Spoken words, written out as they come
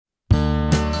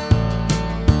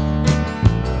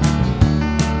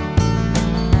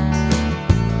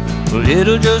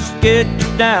it'll just get you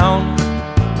down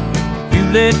if you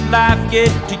let life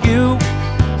get to you.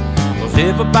 'Cause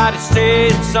everybody's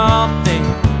saying something,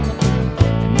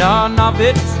 none of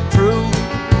it's true.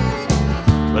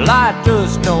 Well, I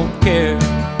just don't care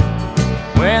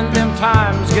when them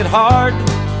times get hard,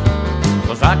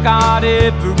 'cause I got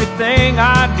everything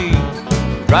I need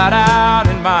right out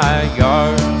in my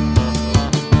yard.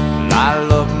 Well, I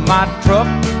love my truck,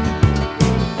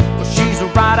 well, she's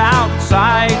right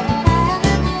outside.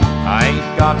 I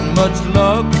ain't got much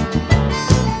luck,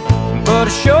 but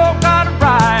I sure got a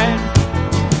ride.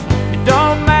 It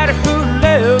don't matter who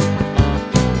lived,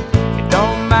 it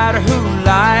don't matter who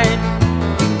lied,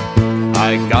 I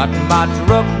got my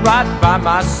truck right by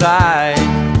my side.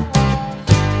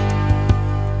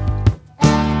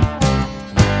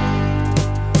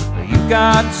 You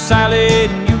got Sally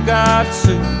and you got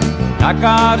Sue, I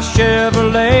got a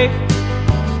Chevrolet.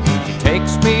 She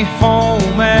takes me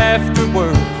home after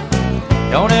work,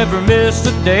 don't ever miss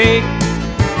a day.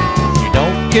 She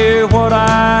don't care what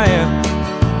I am,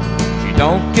 she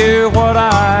don't care what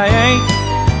I ain't,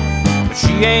 but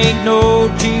she ain't no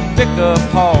cheap pickup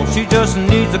haul, she just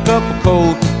needs a couple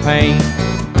coats of paint.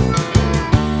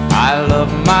 I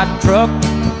love my truck,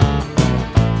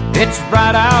 it's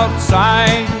right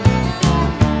outside.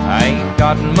 I ain't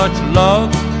got much luck,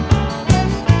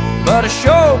 but I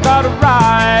sure got a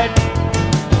ride.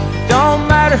 Don't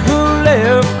matter who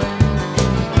lived,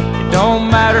 it don't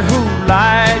matter who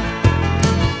lied,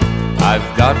 I've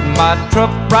got my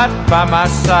truck right by my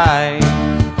side.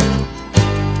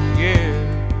 Yeah.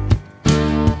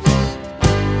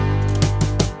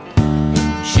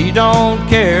 She don't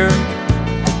care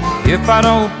if I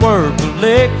don't work a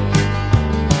lick,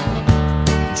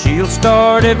 she'll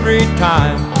start every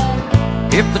time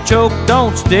if the choke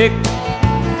don't stick.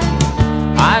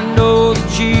 I know that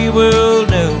she will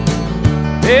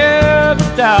never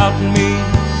doubt me,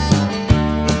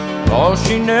 'cause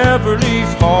she never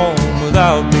leaves home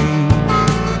without me.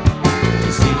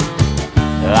 You see,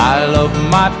 I love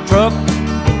my truck,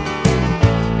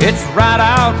 it's right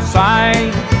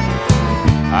outside.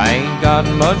 I ain't got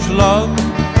much luck,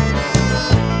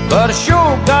 but I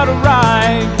sure got a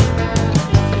ride.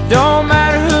 It don't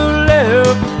matter who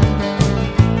lived,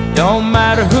 it don't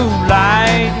matter who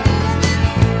lied,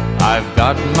 I've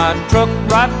got my truck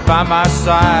right by my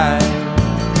side.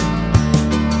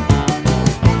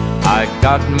 I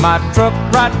got my truck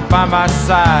right by my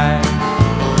side.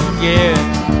 Yeah,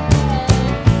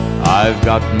 I've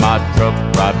got my truck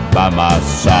right by my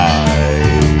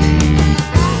side.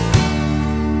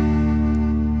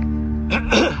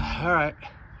 All right,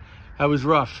 that was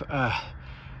rough.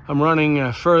 I'm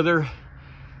running further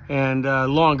and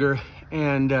longer,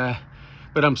 and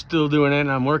but I'm still doing it,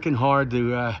 and I'm working hard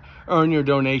to earn your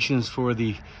donations for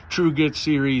the True Grit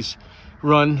Series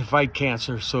run to fight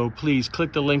cancer. So please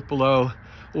click the link below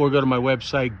or go to my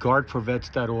website,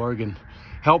 guardforvets.org, and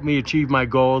help me achieve my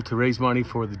goal to raise money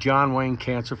for the John Wayne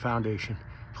Cancer Foundation.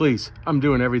 Please, I'm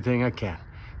doing everything I can.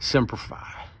 Semper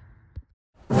Fi.